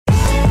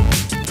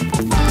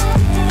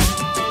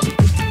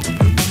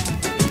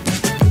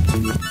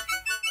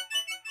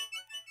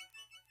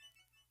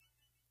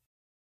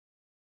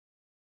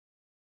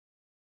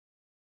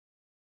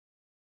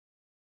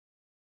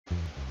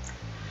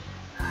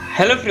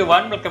Hello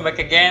everyone, welcome back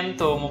again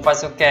to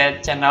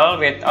AutoCAD channel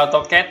with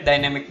AutoCAD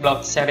Dynamic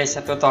Block Series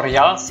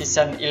tutorial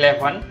Season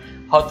 11,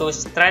 how to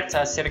stretch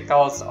a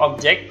circles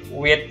object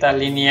with a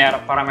linear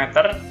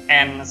parameter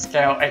and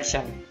scale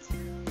action.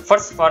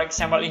 First, for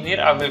example, in here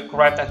I will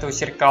create a two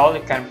circle.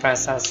 You can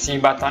press a C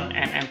button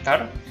and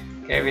enter.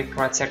 Okay, we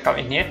create circle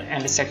in here,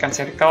 and the second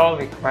circle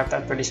we create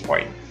to this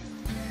point.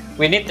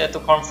 We need to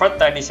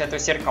convert these two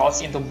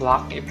circles into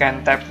block. You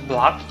can tap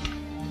block,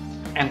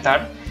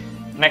 enter.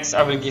 Next,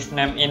 I will give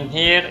name in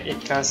here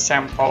equals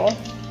sample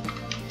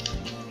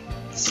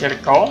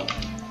circle.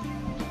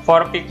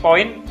 For pick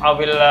point, I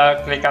will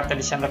click at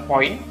the center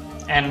point.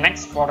 And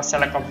next, for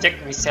select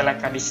object, we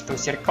select these two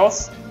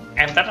circles,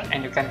 enter,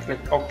 and you can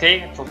click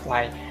OK to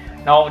apply.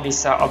 Now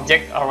this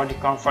object already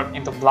converted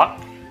into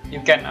block.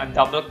 You can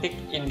double click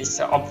in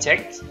this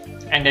object,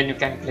 and then you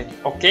can click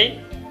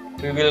OK.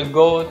 We will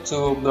go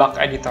to block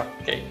editor.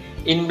 Okay,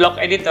 in block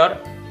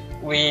editor,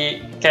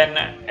 we can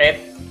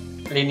add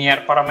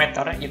linear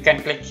parameter. You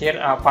can click here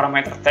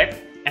parameter tab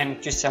and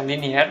choose a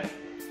linear.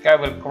 Okay, I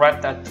will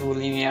create two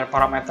linear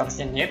parameters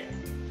in here.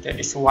 Okay,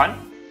 this one,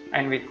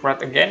 and we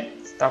create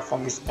again, start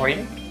from this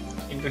point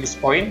into this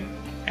point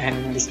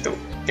and this two.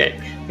 Okay,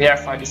 we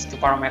have these two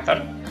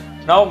parameters.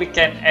 Now we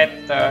can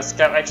add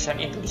scale action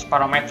into this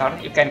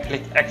parameter. You can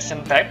click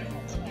action tab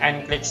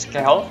and click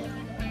scale.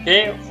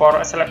 Okay,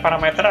 for select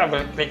parameter, I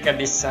will click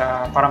this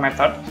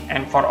parameter,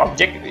 and for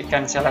object, we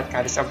can select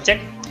this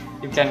object.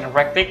 You can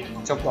right click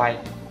to apply.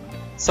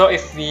 So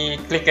if we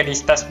click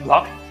this test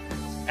block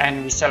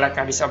and we select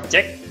this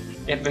object,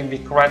 it will be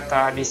create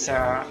these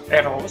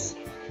arrows,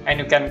 and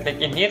you can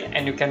click in here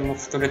and you can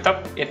move to the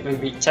top. It will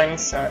be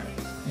change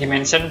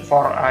dimension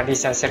for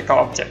this circle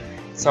object,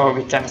 so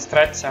we can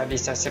stretch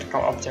this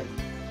circle object.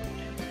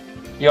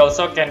 You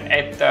also can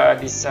add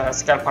this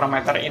scale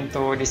parameter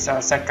into this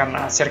second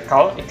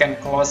circle. You can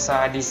close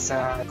this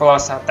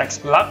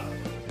text block,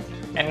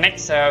 and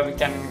next we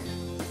can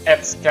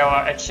add scale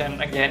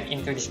action again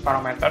into this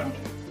parameter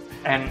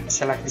and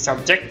select this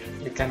object.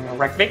 You can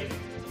right click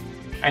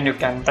and you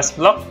can test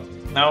block.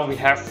 Now we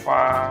have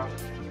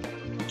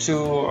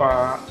two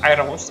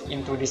arrows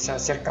into this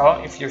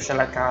circle. If you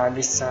select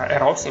these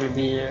arrows, it will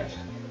be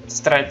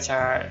stretch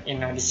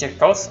in the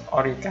circles,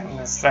 or you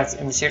can stretch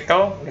in the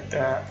circle with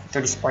to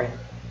this point.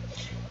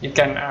 You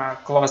can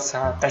close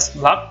test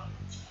block,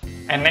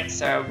 and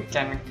next we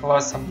can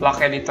close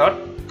block editor.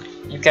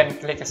 You can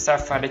click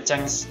save the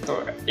change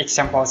to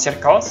example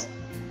circles,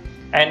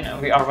 and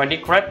we already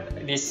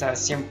create this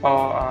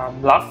simple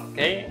block.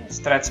 Okay,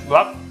 stretch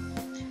block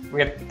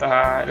with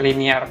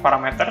linear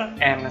parameter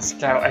and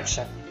scale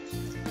action.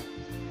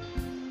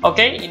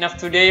 Okay, enough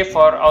today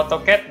for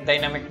AutoCAD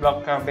Dynamic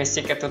Block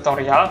Basic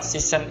Tutorial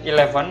Season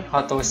 11,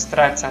 how to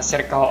stretch a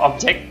circle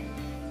object.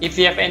 If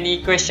you have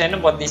any question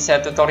about this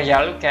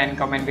tutorial, you can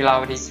comment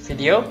below this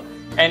video,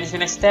 and see you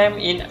next time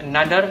in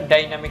another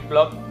Dynamic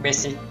Block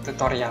Basic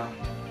Tutorial.